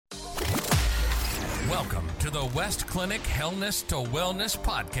Welcome to the West Clinic Hellness to Wellness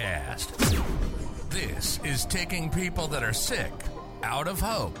podcast. This is taking people that are sick, out of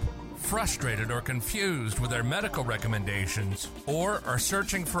hope, frustrated or confused with their medical recommendations, or are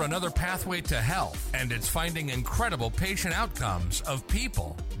searching for another pathway to health, and it's finding incredible patient outcomes of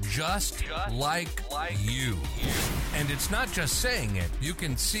people just like you. And it's not just saying it. You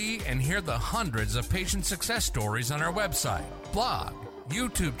can see and hear the hundreds of patient success stories on our website, blog,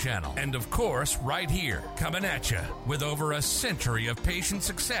 YouTube channel, and of course, right here, coming at you with over a century of patient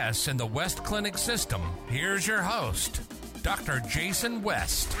success in the West Clinic system. Here's your host, Dr. Jason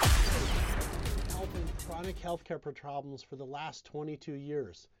West. Helping chronic healthcare problems for the last 22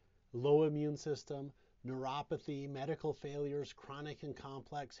 years. Low immune system, neuropathy, medical failures, chronic and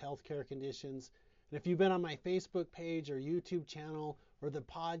complex healthcare conditions. And if you've been on my Facebook page or YouTube channel or the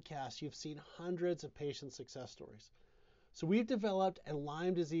podcast, you've seen hundreds of patient success stories. So we've developed a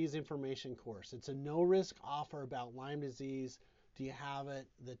Lyme disease information course. It's a no-risk offer about Lyme disease. Do you have it?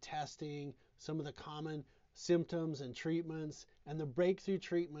 The testing, some of the common symptoms and treatments, and the breakthrough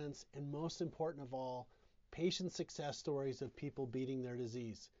treatments, and most important of all, patient success stories of people beating their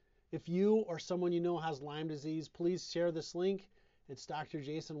disease. If you or someone you know has Lyme disease, please share this link. It's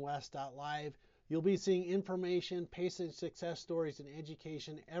drjasonwest.live. You'll be seeing information, patient success stories, and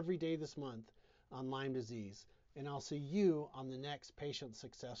education every day this month on Lyme disease. And I'll see you on the next patient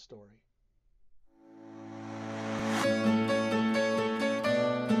success story.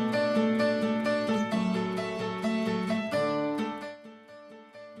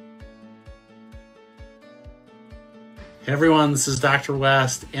 Hey everyone, this is Dr.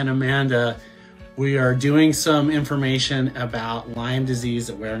 West and Amanda. We are doing some information about Lyme Disease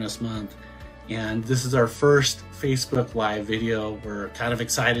Awareness Month, and this is our first Facebook Live video. We're kind of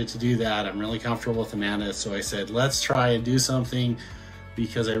excited to do that. I'm really comfortable with Amanda, so I said, let's try and do something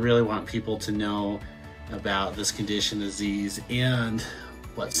because I really want people to know about this condition, disease, and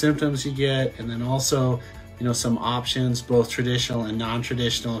what symptoms you get, and then also, you know, some options, both traditional and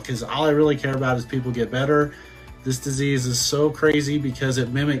non-traditional, because all I really care about is people get better. This disease is so crazy because it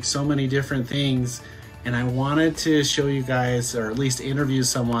mimics so many different things, and I wanted to show you guys, or at least interview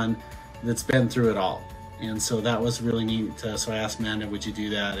someone that's been through it all. And so that was really neat. So I asked Amanda, would you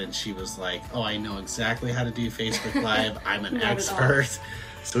do that? And she was like, oh, I know exactly how to do Facebook Live. I'm an expert,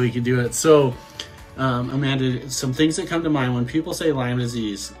 so we can do it. So Amanda, some things that come to mind when people say Lyme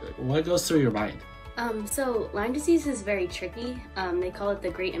disease, what goes through your mind? So Lyme disease is very tricky. They call it the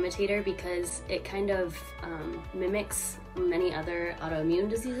great imitator because it kind of mimics many other autoimmune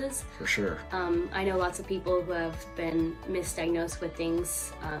diseases. For sure. I know lots of people who have been misdiagnosed with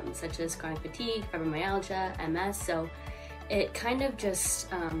things such as chronic fatigue, fibromyalgia, MS. So it kind of just,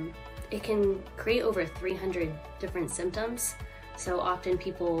 it can create over 300 different symptoms. So often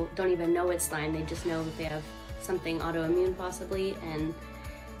people don't even know it's Lyme. They just know that they have something autoimmune possibly, and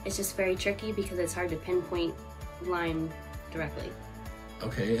it's just very tricky because it's hard to pinpoint Lyme directly.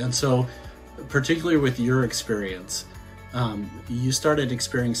 Okay, and so particularly with your experience, you started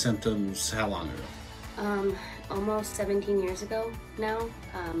experiencing symptoms how long ago? Almost 17 years ago now.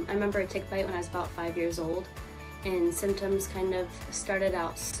 I remember a tick bite when I was about 5 years old, and symptoms kind of started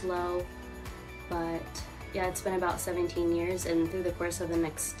out slow, but yeah, it's been about 17 years, and through the course of the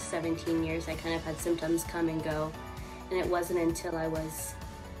next 17 years, I kind of had symptoms come and go, and it wasn't until I was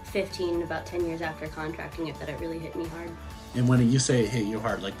 15, about 10 years after contracting it, that it really hit me hard. And when you say it hit you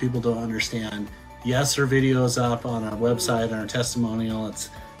hard, like people don't understand, yes, her video is up on our website, on our testimonial. It's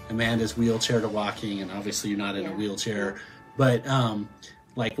Amanda's wheelchair to walking, and obviously you're not in a wheelchair. But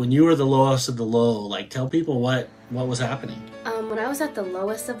like when you were the lowest of the low, like tell people what was happening. When I was at the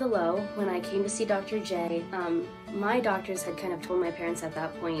lowest of the low, when I came to see Dr. J, my doctors had kind of told my parents at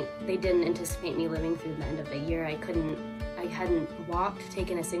that point they didn't anticipate me living through the end of the year. I hadn't walked,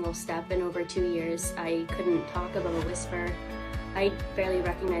 taken a single step in over 2 years. I couldn't talk above a whisper. I barely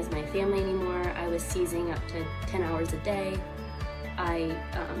recognized my family anymore. I was seizing up to 10 hours a day. I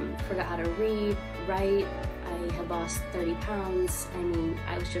forgot how to read, write. I had lost 30 pounds. I mean,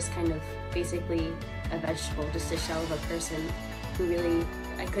 I was just kind of basically a vegetable, just a shell of a person who really,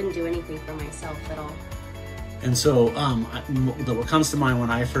 I couldn't do anything for myself at all. And so what comes to mind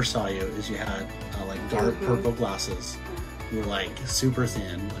when I first saw you is you had like dark purple glasses. You were like super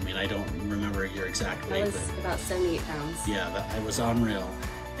thin. I mean, I don't remember your exact weight. I was about 78 pounds. Yeah, I was unreal.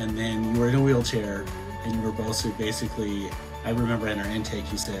 And then you were in a wheelchair, and you were both basically, I remember in our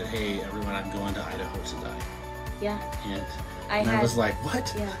intake you said, hey, everyone, I'm going to Idaho to die. Yeah. And And I was like,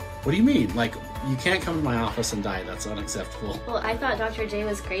 what? Yeah. What do you mean? Like, you can't come to my office and die. That's unacceptable. Well, I thought Dr. J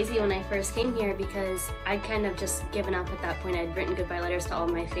was crazy when I first came here because I'd kind of just given up at that point. I'd written goodbye letters to all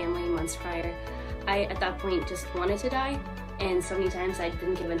my family months prior. I, at that point, just wanted to die. And so many times I'd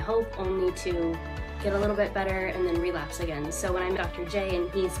been given hope only to get a little bit better and then relapse again. So when I met Dr. J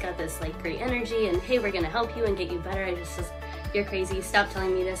and he's got this like great energy and hey, we're gonna help you and get you better, I just says, you're crazy, stop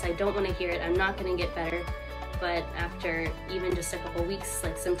telling me this, I don't wanna hear it, I'm not gonna get better. But after even just a couple weeks,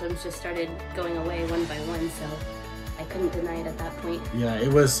 like symptoms just started going away one by one, so I couldn't deny it at that point. Yeah,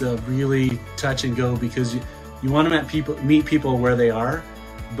 it was really touch and go because you want to meet people where they are,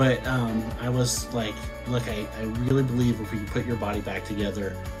 but I was like, look, I really believe if we can put your body back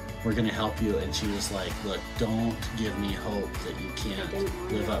together, we're going to help you. And she was like, look, don't give me hope that you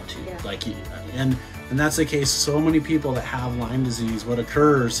can't live up to. Yeah. Like, and that's the case. So many people that have Lyme disease, what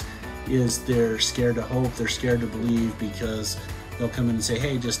occurs is they're scared to hope, they're scared to believe because they'll come in and say,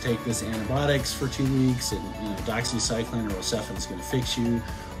 hey, just take this antibiotics for 2 weeks and doxycycline or Rocephin is going to fix you,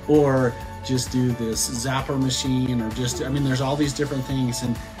 or just do this zapper machine, or just, there's all these different things,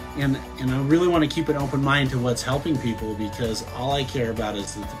 and I really want to keep an open mind to what's helping people because all I care about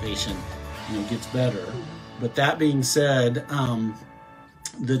is that the patient gets better. But that being said,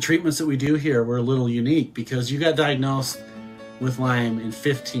 the treatments that we do here were a little unique because you got diagnosed with Lyme at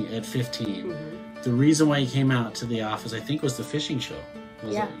 15. Mm-hmm. The reason why you came out to the office, I think, was the fishing show.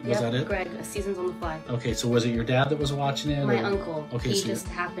 Was that it? Greg, Seasons on the Fly. Okay, so was it your dad that was watching it? My uncle. Okay, he just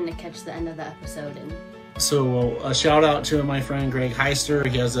happened to catch the end of the episode. So a shout out to my friend Greg Heister.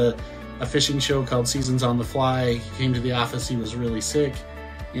 He has a fishing show called Seasons on the Fly. He came to the office, he was really sick,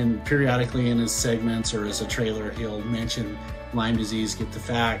 and periodically in his segments or as a trailer, he'll mention Lyme disease, get the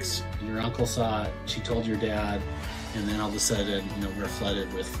facts. Your uncle saw it, she told your dad, and then all of a sudden, we're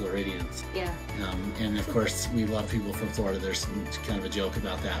flooded with Floridians. Yeah. And of course, we love people from Florida. There's kind of a joke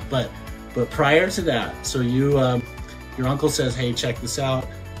about that. But prior to that, so your uncle says, hey, check this out.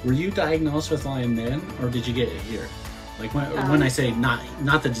 Were you diagnosed with Lyme then, or did you get it here? Like when I say not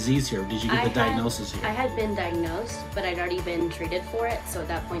the disease here, did you get the diagnosis here? I had been diagnosed, but I'd already been treated for it. So at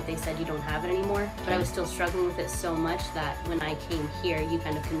that point, they said you don't have it anymore. But I was still struggling with it so much that when I came here, you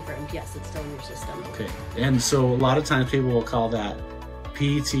kind of confirmed, yes, it's still in your system. Okay. And so a lot of times people will call that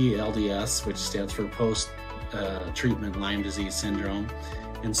PTLDS, which stands for post-treatment Lyme disease syndrome.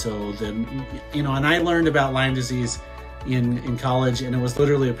 And so and I learned about Lyme disease in college, and it was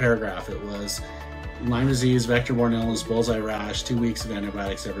literally a paragraph. It was Lyme disease, vector-borne illness, bullseye rash, 2 weeks of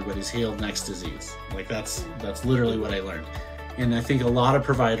antibiotics, everybody's healed, next disease. Like that's literally what I learned. And I think a lot of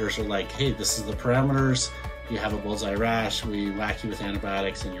providers are like, hey, this is the parameters. You have a bullseye rash, we whack you with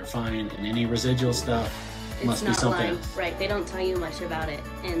antibiotics and you're fine. And any residual stuff must be something else. Right, they don't tell you much about it.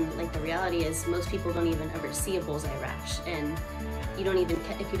 And like the reality is most people don't even ever see a bullseye rash. And you don't even,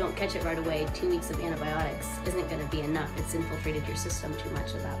 if you don't catch it right away, 2 weeks of antibiotics isn't going to be enough. It's infiltrated your system too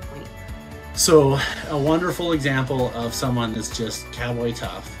much at that point. So a wonderful example of someone that's just cowboy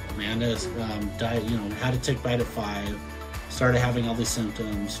tough. Amanda's had a tick bite at 5, started having all these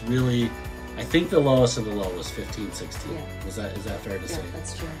symptoms. Really, I think the lowest of the low was 15, 16. Yeah. Is that fair to say? Yeah,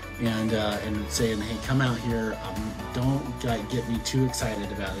 that's true. And saying, hey, come out here. Don't get me too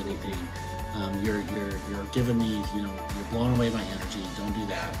excited about anything. You're giving me, you're blowing away my energy. Don't do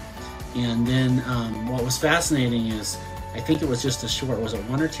that. And then what was fascinating is, I think it was just was it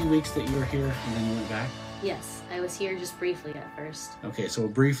 1 or 2 weeks that you were here and then you went back? Yes, I was here just briefly at first. Okay, so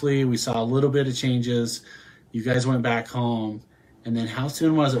briefly we saw a little bit of changes. You guys went back home, and then how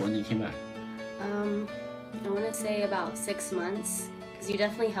soon was it when you came back? I want to say about 6 months, because you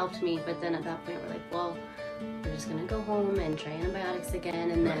definitely helped me, but then at that point we're like, well, we're just going to go home and try antibiotics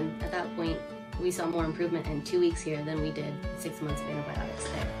again, and then at that point we saw more improvement in 2 weeks here than we did 6 months of antibiotics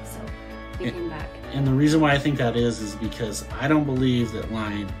there, so we came back. And the reason why I think that is because I don't believe that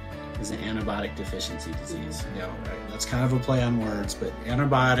Lyme is an antibiotic deficiency disease. That's kind of a play on words, but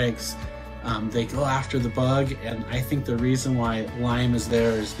antibiotics, they go after the bug, and I think the reason why Lyme is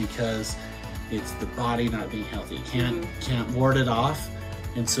there is because it's the body not being healthy. You can't ward it off,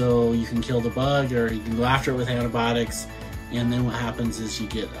 and so you can kill the bug, or you can go after it with antibiotics, and then what happens is you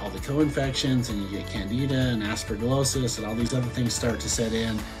get all the co-infections, and you get candida and aspergillosis, and all these other things start to set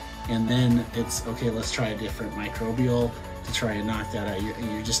in, and then it's, okay, let's try a different microbial to try and knock that out.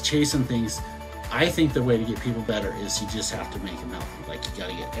 You're just chasing things. I think the way to get people better is you just have to make them healthy. Like, you got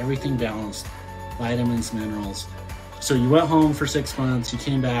to get everything balanced, vitamins, minerals. So you went home for 6 months, you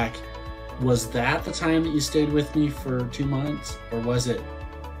came back. Was that the time that you stayed with me for 2 months, or was it?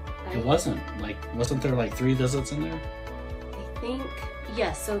 It wasn't. Wasn't there 3 visits in there? I think,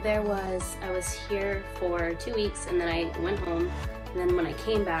 yes, so I was here for 2 weeks, and then I went home, and then when I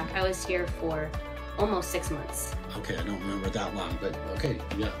came back, I was here for almost 6 months. Okay, I don't remember that long, but okay,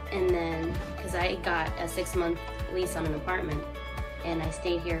 yeah. And then, because I got a 6-month lease on an apartment, and I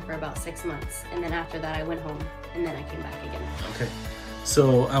stayed here for about 6 months, and then after that I went home, and then I came back again. Okay,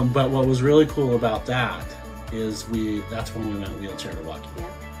 so, but what was really cool about that is that's when we went wheelchair to walking. Yeah.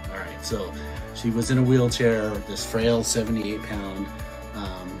 All right, so she was in a wheelchair, this frail 78-pound,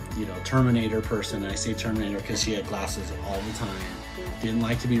 Terminator person. And I say Terminator because she had glasses all the time. Yeah. Didn't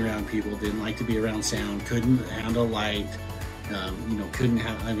like to be around people, didn't like to be around sound, couldn't handle light,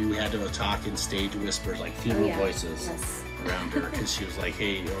 we had to talk in stage whispers, like funeral voices around her, because she was like,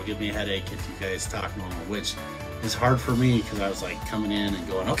 hey, it'll give me a headache if you guys talk normal, which is hard for me because I was like coming in and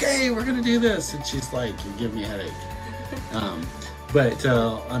going, okay, we're going to do this. And she's like, you give me a headache. But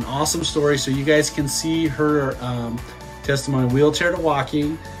an awesome story. So you guys can see her testimony, wheelchair to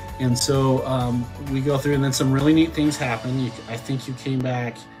walking. And so we go through, and then some really neat things happen. I think you came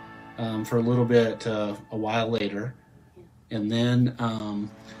back for a little bit a while later. And then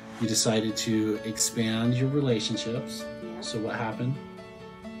you decided to expand your relationships. Yeah. So what happened?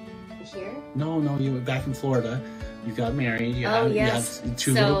 Here? No, you were back in Florida. You got married. You had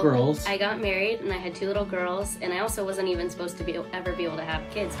two so little girls. I got married, and I had 2 little girls, and I also wasn't even supposed to ever be able to have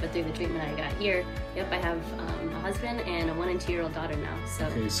kids, but through the treatment I got here, I have a husband and a 1 and 2-year-old daughter now. So,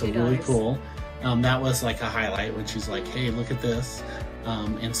 okay, so 2 really daughters. cool. That was like a highlight when she's like, hey, look at this.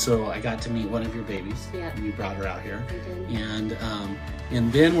 And so I got to meet one of your babies. Yeah. You brought her out here. I did.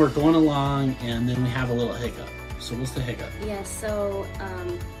 And then we're going along, and then we have a little hiccup. So what's the hiccup? Yeah, so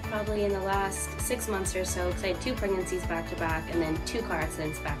probably in the last 6 months or so, because I had 2 pregnancies back to back and then 2 car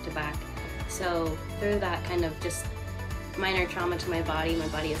accidents back to back. So through that kind of just minor trauma to my body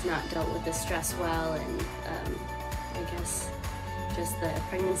has not dealt with the stress well, and I guess just the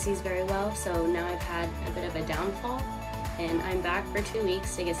pregnancies very well. So now I've had a bit of a downfall, and I'm back for 2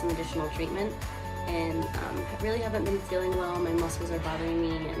 weeks to get some additional treatment. And I really haven't been feeling well. My muscles are bothering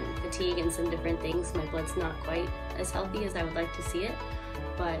me, and fatigue and some different things. My blood's not quite as healthy as I would like to see it.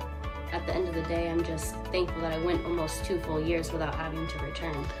 But at the end of the day, I'm just thankful that I went almost 2 full years without having to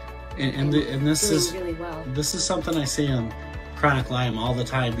return. And this doing is really well. This is something I see in chronic Lyme all the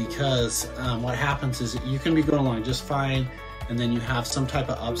time, because what happens is you can be going along just fine, and then you have some type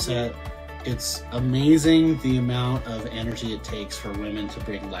of upset. It's amazing the amount of energy it takes for women to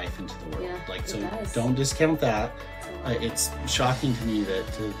bring life into the world. Yeah, Don't discount that. It's shocking to me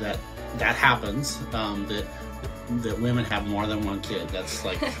that happens. That women have more than 1 kid. That's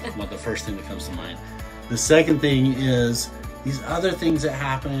like the first thing that comes to mind. The second thing is these other things that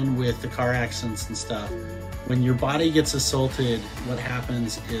happen with the car accidents and stuff. When your body gets assaulted, what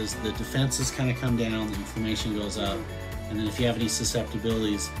happens is the defenses kind of come down, the inflammation goes up, and then if you have any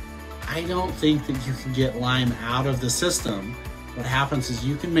susceptibilities, I don't think that you can get Lyme out of the system. What happens is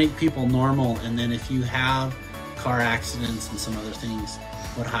you can make people normal, and then if you have car accidents and some other things,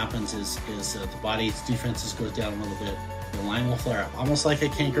 what happens is the body's defenses goes down a little bit. The Lyme will flare up, almost like a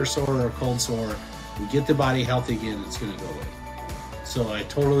canker sore or a cold sore. We get the body healthy again, it's going to go away. So I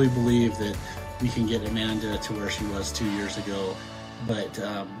totally believe that we can get Amanda to where she was 2 years ago. But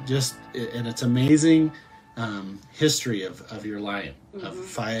and it's amazing history of your Lyme, of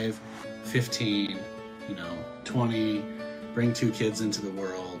 5, 15, 20, bring 2 kids into the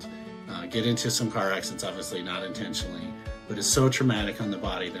world, get into some car accidents, obviously not intentionally, but it's so traumatic on the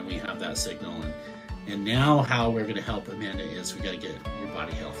body that we have that signal. And now how we're going to help Amanda is we got to get your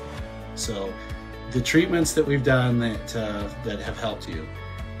body healthy. So the treatments that we've done that have helped you,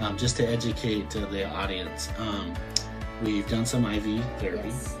 just to educate the audience, we've done some IV therapy.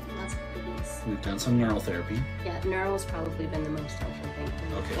 Yes, lots of IVs. We've done some neural therapy. Yeah, neuro's probably been the most helpful thing for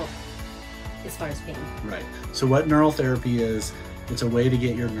me. Okay. Well, as far as pain. Right. So what neural therapy is, it's a way to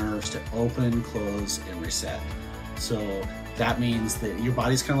get your nerves to open, close, and reset. So that means that your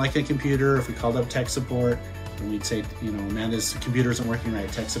body's kind of like a computer. If we called up tech support and we'd say, Amanda's computer isn't working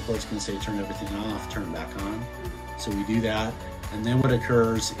right, tech support's going to say turn everything off, turn it back on. So we do that. And then what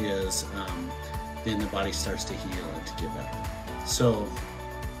occurs is then the body starts to heal and to get better. So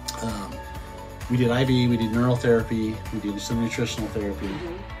we did IV, we did neural therapy, we did some nutritional therapy.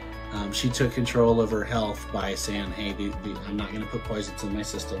 She took control of her health by saying, hey, I'm not going to put poisons in my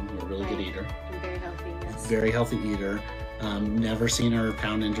system. I'm a really good eater. I'm very healthy, yes. Very healthy eater. Never seen her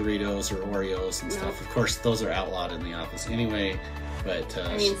pounding Doritos or Oreos and stuff. Of course, those are outlawed in the office anyway. But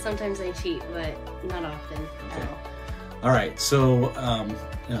I mean, sometimes I cheat, but not often at all. All right, so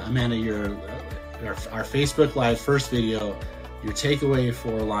Amanda, our Facebook Live first video, your takeaway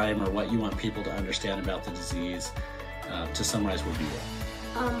for Lyme, or what you want people to understand about the disease. to summarize would be what?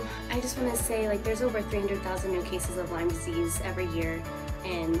 I just want to say, like, there's over 300,000 new cases of Lyme disease every year,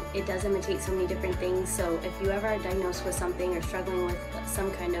 and it does imitate so many different things. So if you ever are diagnosed with something or struggling with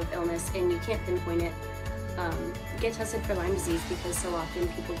some kind of illness and you can't pinpoint it, get tested for Lyme disease, because so often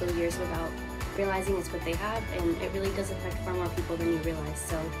people go years without realizing it's what they have, and it really does affect far more people than you realize.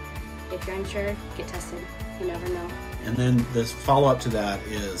 So if you're unsure, get tested. You never know. And then the follow-up to that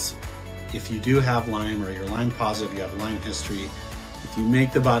is, if you do have Lyme or you're Lyme positive, you have Lyme history, if you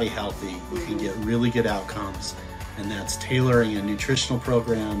make the body healthy, you can get really good outcomes. And that's tailoring a nutritional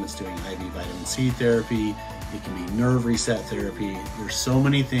program, it's doing IV vitamin C therapy, it can be nerve reset therapy. There's so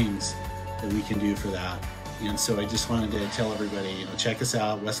many things that we can do for that. And so I just wanted to tell everybody, check us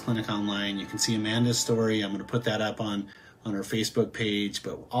out, West Clinic Online. You can see Amanda's story. I'm going to put that up on our Facebook page,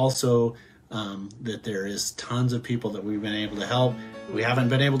 but also that there is tons of people that we've been able to help. We haven't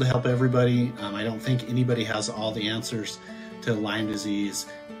been able to help everybody. I don't think anybody has all the answers to Lyme disease,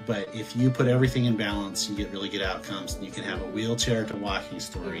 but if you put everything in balance, you get really good outcomes, and you can have a wheelchair to walking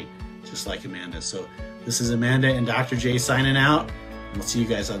story, just like Amanda. So this is Amanda and Dr. J signing out. We'll see you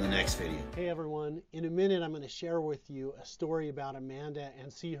guys on the next video. Hey everyone, in a minute I'm going to share with you a story about Amanda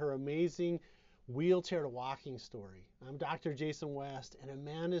and see her amazing wheelchair to walking story. I'm Dr. Jason West, and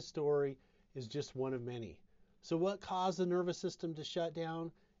Amanda's story is just one of many. So what caused the nervous system to shut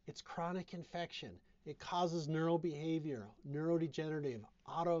down? It's chronic infection. It causes neurobehavioral, neurodegenerative,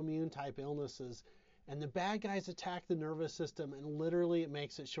 autoimmune type illnesses, and the bad guys attack the nervous system, and literally it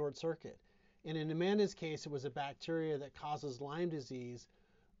makes it short circuit. And in Amanda's case, it was a bacteria that causes Lyme disease,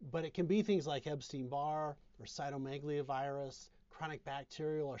 but it can be things like Epstein-Barr or cytomegalovirus, chronic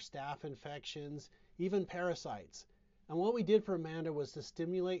bacterial or staph infections, even parasites. And what we did for Amanda was to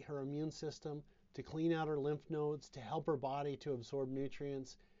stimulate her immune system, to clean out her lymph nodes, to help her body to absorb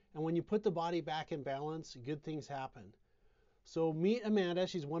nutrients. And when you put the body back in balance, good things happen. So meet Amanda.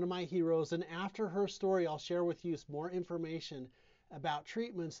 She's one of my heroes. And after her story, I'll share with you some more information about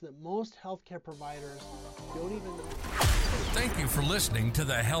treatments that most healthcare providers don't even know. Thank you for listening to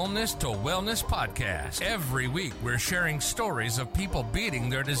the Healness to Wellness podcast. Every week, we're sharing stories of people beating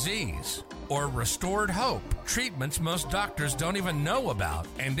their disease or restored hope, treatments most doctors don't even know about,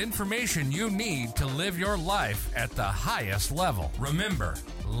 and information you need to live your life at the highest level. Remember,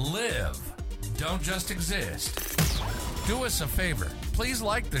 live. Don't just exist. Do us a favor. Please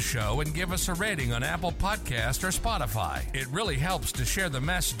like the show and give us a rating on Apple Podcast or Spotify. It really helps to share the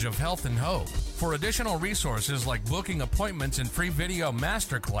message of health and hope. For additional resources like booking appointments and free video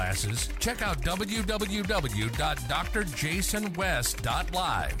masterclasses, check out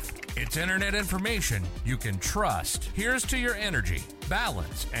www.drjasonwest.live. It's internet information you can trust. Here's to your energy,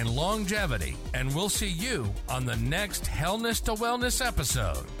 balance, and longevity. And we'll see you on the next Healness to Wellness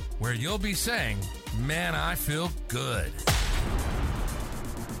episode, where you'll be saying, "Man, I feel good."